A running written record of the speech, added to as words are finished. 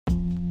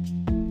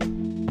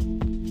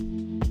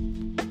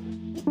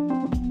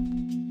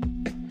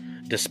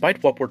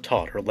Despite what we're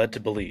taught or led to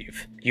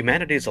believe,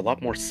 humanity is a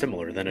lot more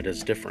similar than it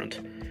is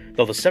different.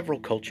 Though the several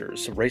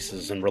cultures,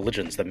 races, and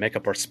religions that make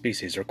up our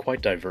species are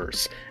quite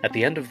diverse, at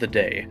the end of the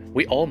day,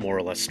 we all more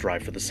or less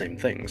strive for the same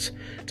things: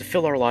 to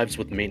fill our lives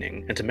with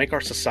meaning, and to make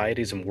our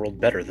societies and world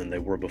better than they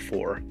were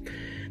before.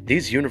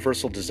 These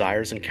universal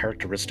desires and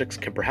characteristics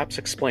can perhaps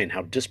explain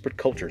how disparate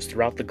cultures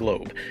throughout the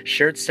globe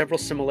shared several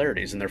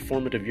similarities in their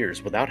formative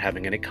years without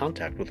having any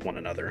contact with one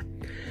another.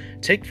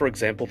 Take, for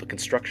example, the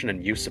construction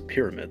and use of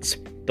pyramids.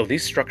 Though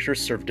these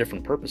structures serve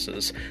different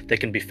purposes, they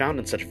can be found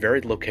in such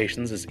varied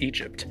locations as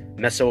Egypt,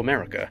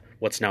 Mesoamerica,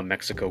 what's now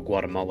Mexico,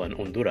 Guatemala, and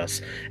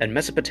Honduras, and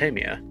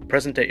Mesopotamia,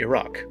 present-day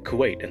Iraq,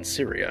 Kuwait, and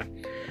Syria.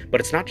 But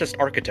it's not just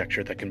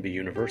architecture that can be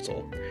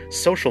universal.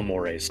 Social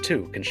mores,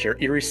 too, can share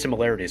eerie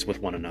similarities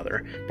with one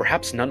another,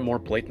 perhaps none more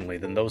blatantly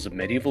than those of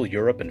medieval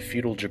Europe and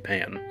feudal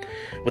Japan.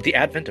 With the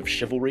advent of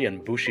chivalry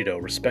and Bushido,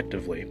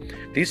 respectively,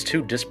 these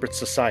two disparate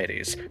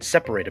societies,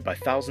 separated by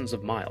thousands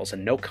of miles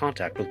and no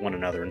contact with one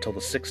another until the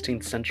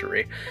 16th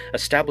century,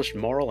 established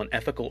moral and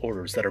ethical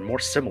orders that are more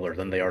similar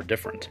than they are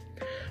different.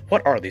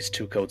 What are these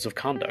two codes of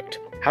conduct?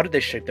 How did they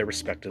shape their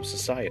respective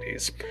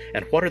societies?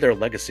 And what are their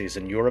legacies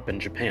in Europe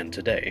and Japan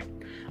today?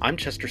 I'm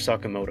Chester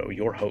Sakamoto,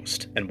 your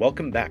host, and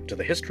welcome back to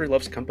the History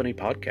Loves Company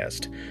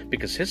podcast,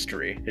 because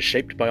history is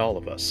shaped by all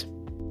of us.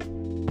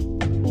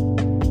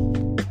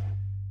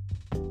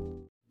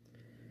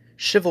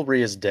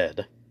 Chivalry is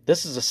dead.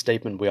 This is a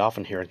statement we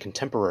often hear in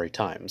contemporary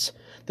times.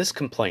 This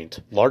complaint,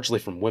 largely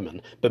from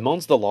women,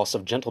 bemoans the loss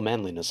of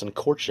gentlemanliness in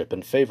courtship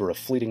in favor of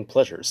fleeting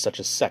pleasures such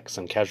as sex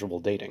and casual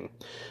dating.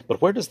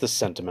 But where does this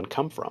sentiment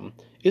come from?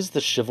 Is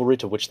the chivalry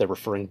to which they're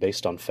referring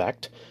based on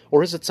fact?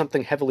 Or is it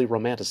something heavily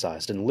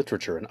romanticized in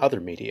literature and other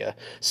media,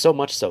 so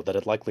much so that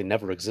it likely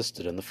never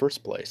existed in the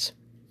first place?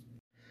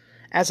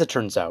 As it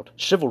turns out,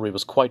 chivalry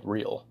was quite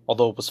real,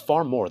 although it was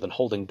far more than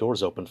holding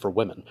doors open for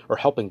women or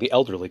helping the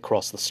elderly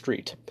cross the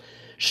street.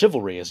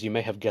 Chivalry, as you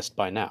may have guessed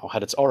by now,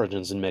 had its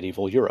origins in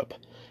medieval Europe.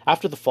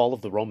 After the fall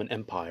of the Roman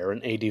Empire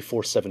in AD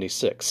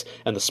 476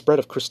 and the spread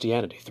of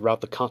Christianity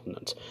throughout the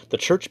continent, the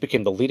Church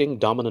became the leading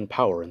dominant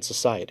power in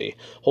society,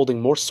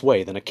 holding more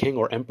sway than a king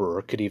or emperor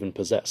could even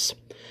possess.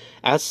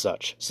 As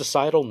such,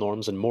 societal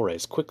norms and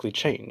mores quickly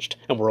changed,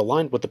 and were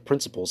aligned with the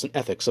principles and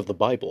ethics of the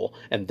Bible,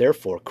 and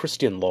therefore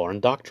Christian law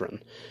and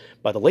doctrine.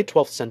 By the late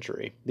 12th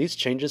century, these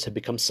changes had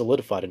become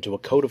solidified into a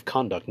code of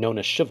conduct known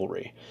as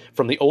chivalry,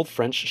 from the Old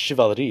French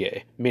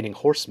chevalier, meaning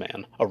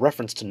horseman, a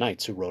reference to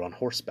knights who rode on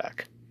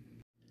horseback.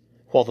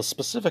 While the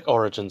specific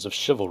origins of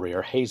chivalry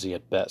are hazy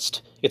at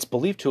best, it's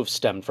believed to have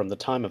stemmed from the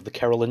time of the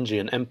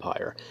Carolingian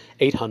Empire,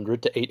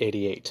 800 to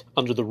 888,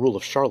 under the rule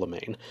of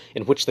Charlemagne,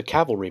 in which the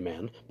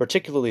cavalryman,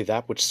 particularly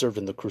that which served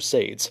in the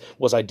Crusades,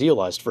 was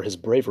idealized for his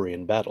bravery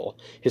in battle,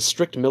 his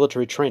strict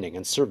military training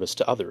and service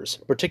to others,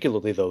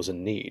 particularly those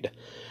in need.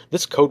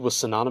 This code was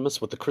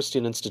synonymous with the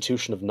Christian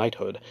institution of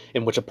knighthood,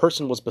 in which a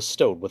person was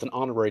bestowed with an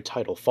honorary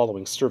title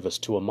following service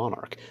to a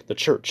monarch, the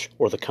church,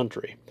 or the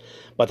country.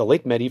 By the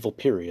late medieval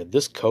period,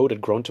 this code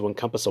had grown to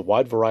encompass a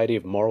wide variety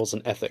of morals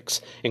and ethics,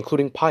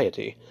 including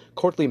piety,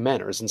 courtly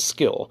manners and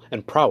skill,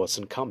 and prowess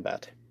in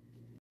combat.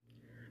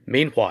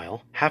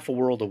 Meanwhile, half a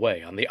world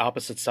away, on the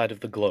opposite side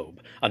of the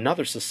globe,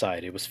 another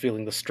society was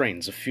feeling the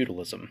strains of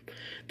feudalism.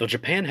 Though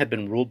Japan had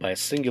been ruled by a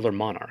singular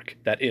monarch,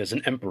 that is,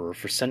 an emperor,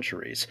 for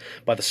centuries,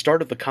 by the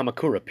start of the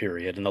Kamakura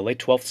period in the late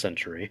 12th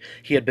century,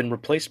 he had been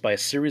replaced by a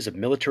series of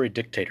military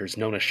dictators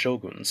known as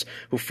shoguns,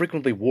 who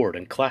frequently warred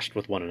and clashed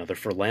with one another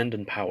for land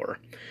and power.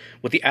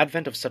 With the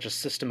advent of such a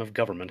system of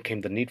government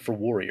came the need for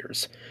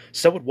warriors.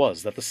 So it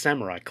was that the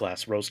samurai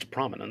class rose to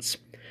prominence.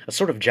 A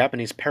sort of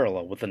Japanese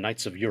parallel with the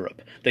knights of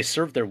Europe, they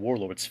served their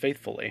warlords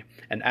faithfully,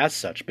 and as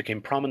such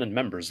became prominent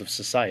members of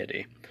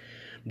society.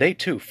 They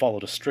too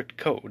followed a strict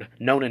code,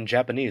 known in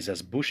Japanese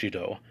as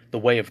Bushido, the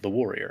way of the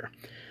warrior.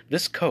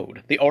 This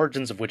code, the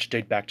origins of which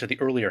date back to the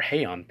earlier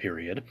Heian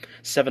period,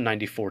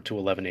 794 to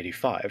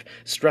 1185,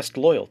 stressed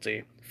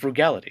loyalty,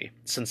 frugality,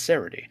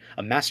 sincerity,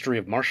 a mastery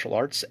of martial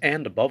arts,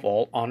 and, above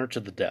all, honor to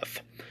the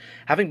death.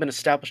 Having been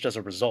established as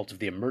a result of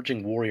the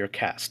emerging warrior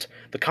caste,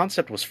 the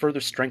concept was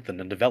further strengthened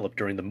and developed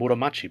during the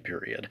Muromachi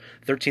period,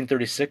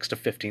 1336 to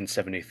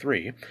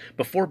 1573,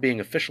 before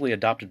being officially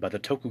adopted by the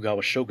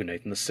Tokugawa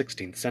shogunate in the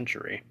 16th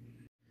century.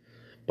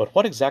 But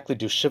what exactly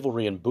do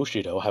chivalry and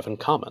Bushido have in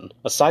common,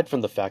 aside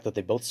from the fact that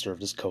they both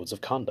served as codes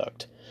of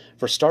conduct?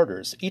 For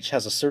starters, each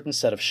has a certain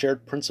set of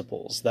shared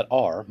principles that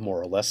are, more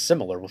or less,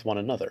 similar with one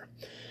another.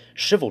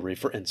 Chivalry,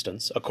 for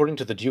instance, according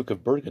to the Duke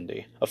of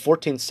Burgundy, a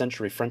 14th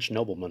century French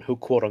nobleman who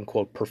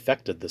quote-unquote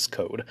perfected this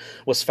code,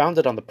 was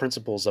founded on the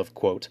principles of,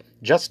 quote,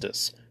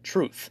 justice,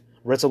 truth,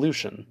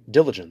 resolution,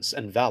 diligence,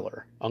 and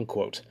valor,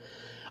 unquote.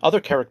 Other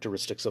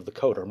characteristics of the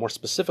code are more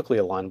specifically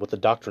aligned with the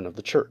doctrine of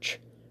the Church: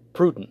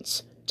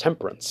 prudence,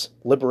 temperance,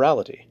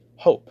 liberality,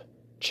 hope,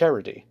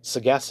 charity,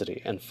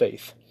 sagacity, and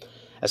faith.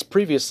 As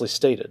previously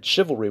stated,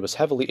 chivalry was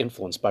heavily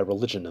influenced by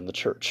religion and the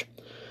Church.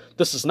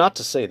 This is not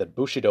to say that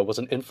Bushido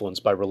wasn't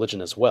influenced by religion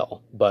as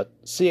well, but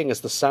seeing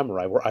as the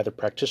samurai were either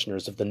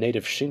practitioners of the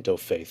native Shinto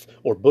faith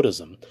or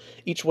Buddhism,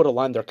 each would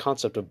align their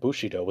concept of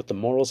Bushido with the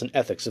morals and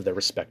ethics of their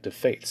respective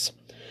faiths.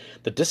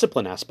 The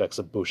discipline aspects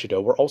of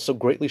Bushido were also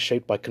greatly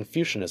shaped by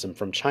Confucianism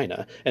from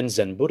China and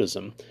Zen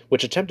Buddhism,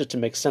 which attempted to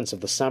make sense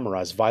of the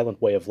samurai's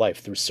violent way of life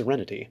through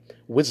serenity,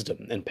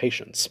 wisdom, and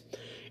patience.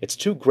 Its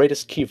two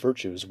greatest key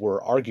virtues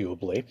were,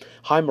 arguably,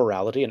 high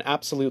morality and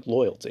absolute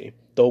loyalty,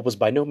 though it was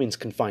by no means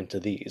confined to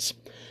these.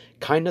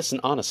 Kindness and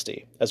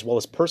honesty, as well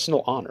as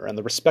personal honor and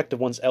the respect of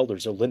one's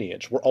elders or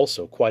lineage, were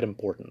also quite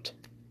important.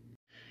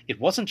 It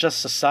wasn't just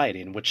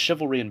society in which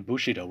chivalry and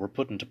Bushido were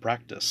put into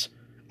practice.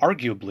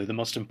 Arguably, the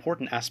most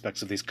important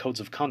aspects of these codes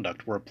of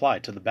conduct were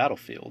applied to the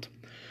battlefield.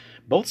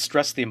 Both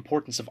stressed the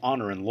importance of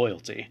honor and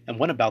loyalty, and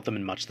went about them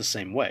in much the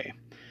same way.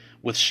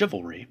 With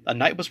chivalry, a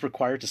knight was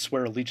required to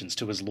swear allegiance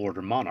to his lord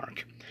or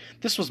monarch.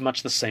 This was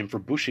much the same for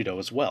Bushido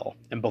as well,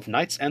 and both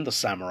knights and the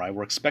samurai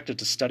were expected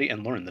to study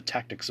and learn the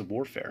tactics of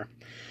warfare.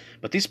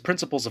 But these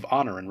principles of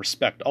honor and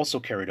respect also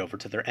carried over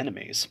to their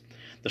enemies.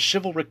 The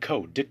chivalric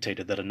code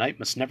dictated that a knight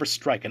must never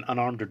strike an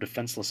unarmed or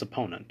defenseless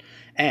opponent,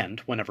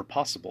 and, whenever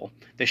possible,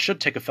 they should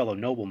take a fellow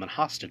nobleman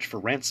hostage for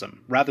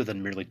ransom rather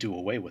than merely do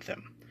away with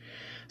him.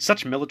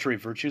 Such military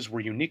virtues were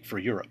unique for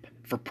Europe,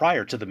 for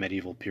prior to the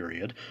medieval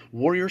period,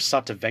 warriors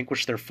sought to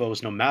vanquish their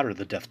foes no matter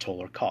the death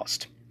toll or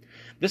cost.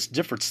 This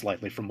differed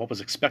slightly from what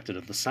was expected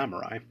of the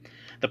samurai.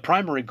 The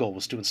primary goal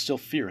was to instill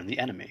fear in the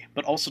enemy,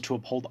 but also to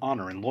uphold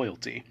honor and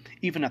loyalty,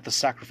 even at the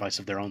sacrifice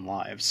of their own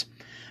lives.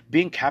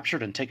 Being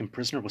captured and taken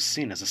prisoner was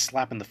seen as a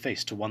slap in the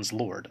face to one's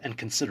lord, and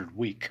considered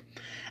weak.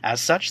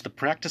 As such, the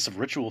practice of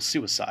ritual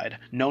suicide,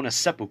 known as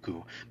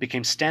seppuku,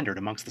 became standard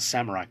amongst the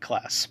samurai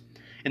class.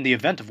 In the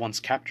event of one's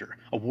capture,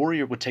 a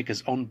warrior would take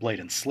his own blade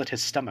and slit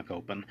his stomach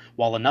open,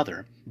 while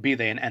another, be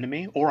they an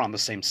enemy or on the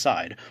same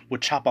side,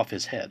 would chop off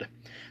his head.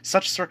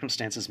 Such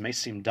circumstances may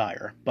seem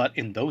dire, but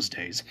in those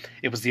days,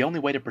 it was the only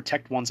way to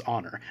protect one's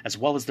honor, as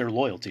well as their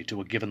loyalty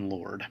to a given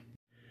lord.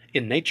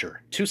 In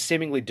nature, two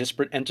seemingly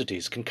disparate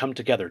entities can come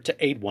together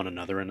to aid one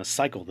another in a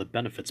cycle that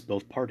benefits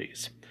both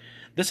parties.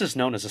 This is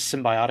known as a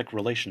symbiotic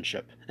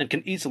relationship, and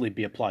can easily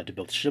be applied to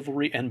both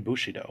chivalry and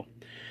Bushido.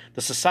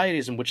 The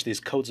societies in which these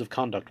codes of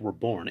conduct were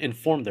born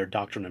informed their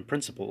doctrine and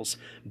principles,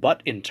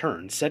 but, in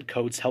turn, said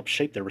codes helped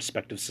shape their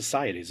respective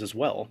societies as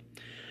well.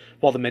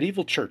 While the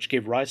medieval church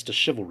gave rise to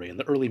chivalry in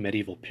the early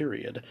medieval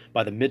period,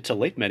 by the mid to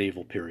late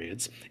medieval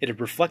periods, it had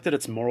reflected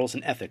its morals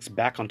and ethics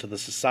back onto the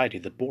society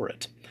that bore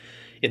it.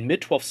 In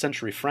mid-12th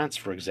century France,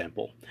 for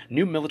example,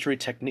 new military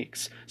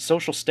techniques,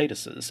 social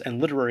statuses,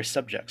 and literary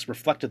subjects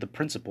reflected the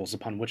principles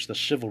upon which the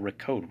chivalric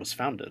code was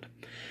founded.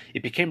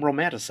 It became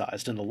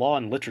romanticized in the law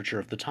and literature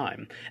of the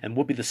time, and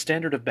would be the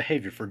standard of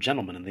behavior for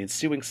gentlemen in the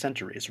ensuing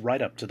centuries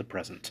right up to the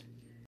present.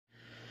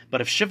 But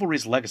if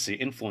chivalry's legacy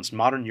influenced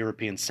modern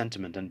European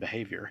sentiment and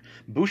behavior,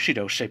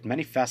 Bushido shaped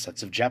many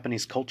facets of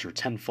Japanese culture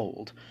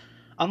tenfold.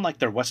 Unlike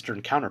their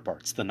Western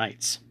counterparts, the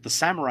knights, the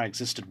samurai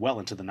existed well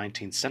into the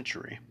 19th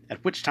century,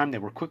 at which time they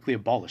were quickly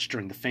abolished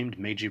during the famed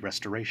Meiji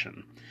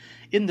Restoration.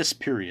 In this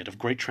period of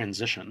great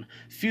transition,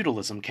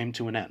 feudalism came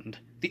to an end,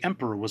 the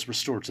emperor was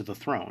restored to the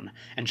throne,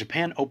 and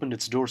Japan opened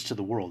its doors to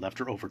the world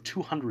after over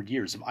 200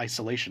 years of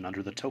isolation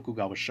under the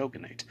Tokugawa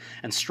shogunate,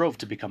 and strove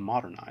to become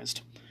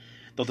modernized.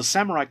 Though the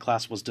samurai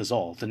class was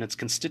dissolved and its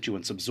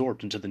constituents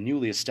absorbed into the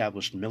newly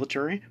established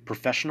military,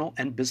 professional,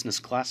 and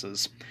business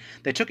classes,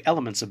 they took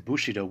elements of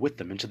Bushido with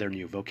them into their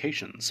new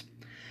vocations.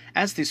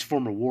 As these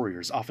former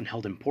warriors often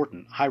held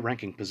important,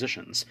 high-ranking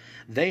positions,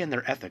 they and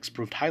their ethics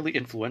proved highly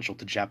influential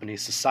to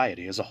Japanese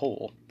society as a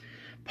whole.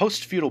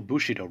 Post-feudal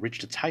Bushido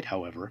reached its height,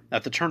 however,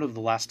 at the turn of the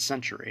last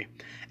century,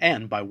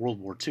 and, by World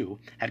War II,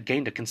 had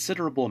gained a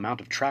considerable amount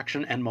of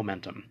traction and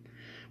momentum.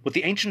 With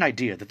the ancient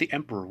idea that the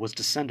emperor was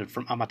descended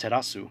from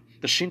Amaterasu,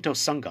 the Shinto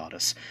sun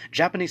goddess,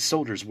 Japanese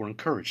soldiers were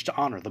encouraged to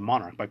honor the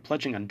monarch by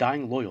pledging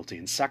undying loyalty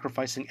and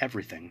sacrificing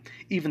everything,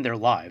 even their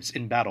lives,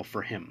 in battle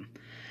for him.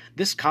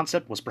 This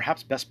concept was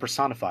perhaps best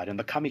personified in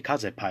the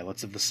kamikaze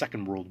pilots of the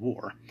Second World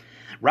War.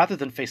 Rather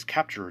than face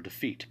capture or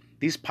defeat,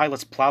 these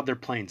pilots plowed their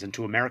planes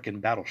into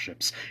American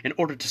battleships in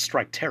order to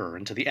strike terror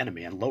into the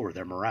enemy and lower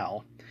their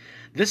morale.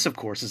 This, of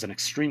course, is an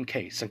extreme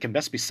case and can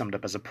best be summed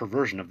up as a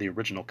perversion of the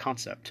original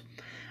concept.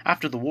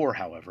 After the war,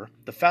 however,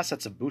 the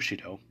facets of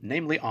Bushido,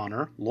 namely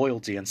honor,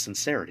 loyalty, and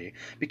sincerity,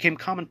 became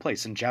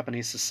commonplace in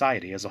Japanese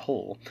society as a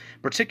whole,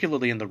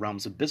 particularly in the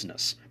realms of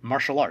business,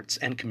 martial arts,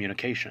 and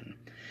communication.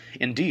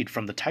 Indeed,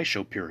 from the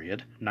Taisho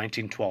period,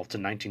 1912 to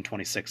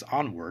 1926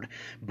 onward,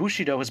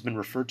 Bushido has been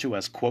referred to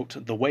as,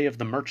 quote, the way of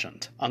the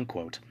merchant,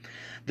 unquote.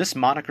 This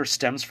moniker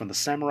stems from the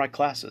samurai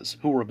classes,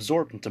 who were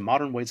absorbed into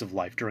modern ways of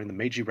life during the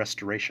Meiji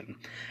Restoration,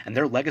 and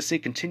their legacy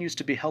continues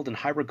to be held in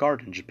high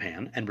regard in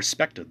Japan and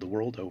respected the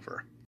world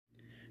over.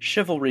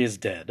 Chivalry is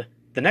dead.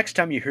 The next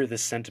time you hear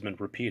this sentiment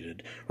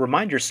repeated,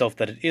 remind yourself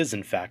that it is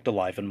in fact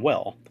alive and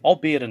well,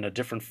 albeit in a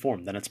different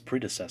form than its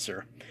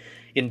predecessor.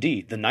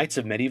 Indeed, the knights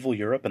of medieval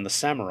Europe and the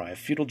samurai of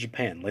feudal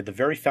Japan laid the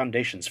very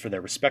foundations for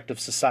their respective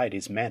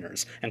societies'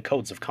 manners and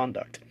codes of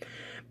conduct.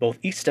 Both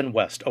East and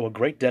West owe a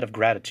great debt of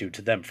gratitude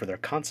to them for their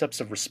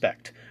concepts of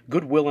respect,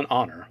 goodwill, and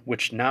honor,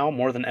 which now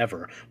more than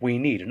ever we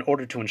need in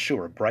order to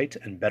ensure a bright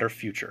and better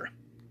future.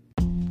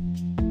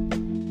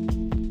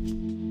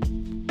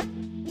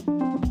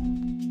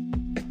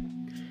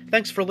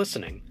 Thanks for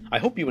listening. I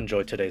hope you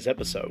enjoyed today's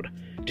episode.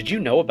 Did you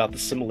know about the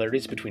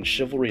similarities between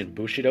chivalry and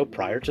Bushido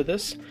prior to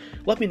this?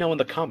 Let me know in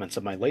the comments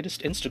of my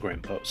latest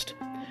Instagram post.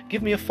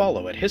 Give me a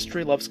follow at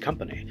History Loves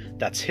Company.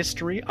 That's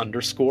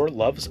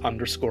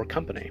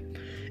history_loves_company.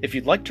 If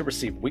you'd like to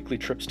receive weekly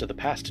trips to the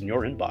past in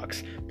your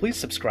inbox, please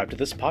subscribe to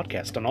this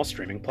podcast on all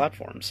streaming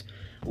platforms.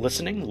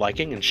 Listening,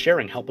 liking, and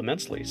sharing help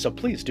immensely, so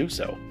please do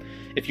so.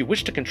 If you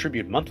wish to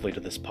contribute monthly to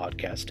this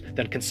podcast,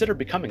 then consider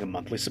becoming a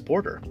monthly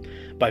supporter.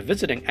 By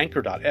visiting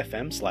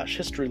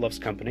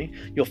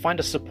anchor.fm/historylovescompany, you'll find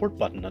a support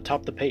button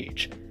atop the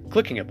page.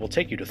 Clicking it will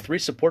take you to 3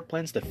 support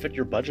plans that fit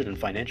your budget and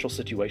financial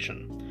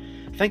situation.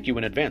 Thank you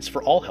in advance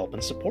for all help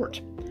and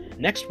support.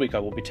 Next week I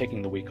will be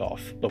taking the week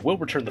off, but we'll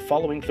return the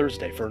following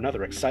Thursday for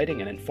another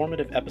exciting and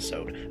informative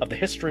episode of the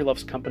History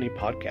Loves Company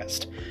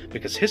podcast,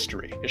 because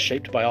history is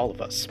shaped by all of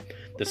us.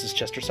 This is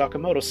Chester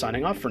Sakamoto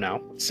signing off for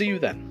now. See you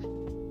then.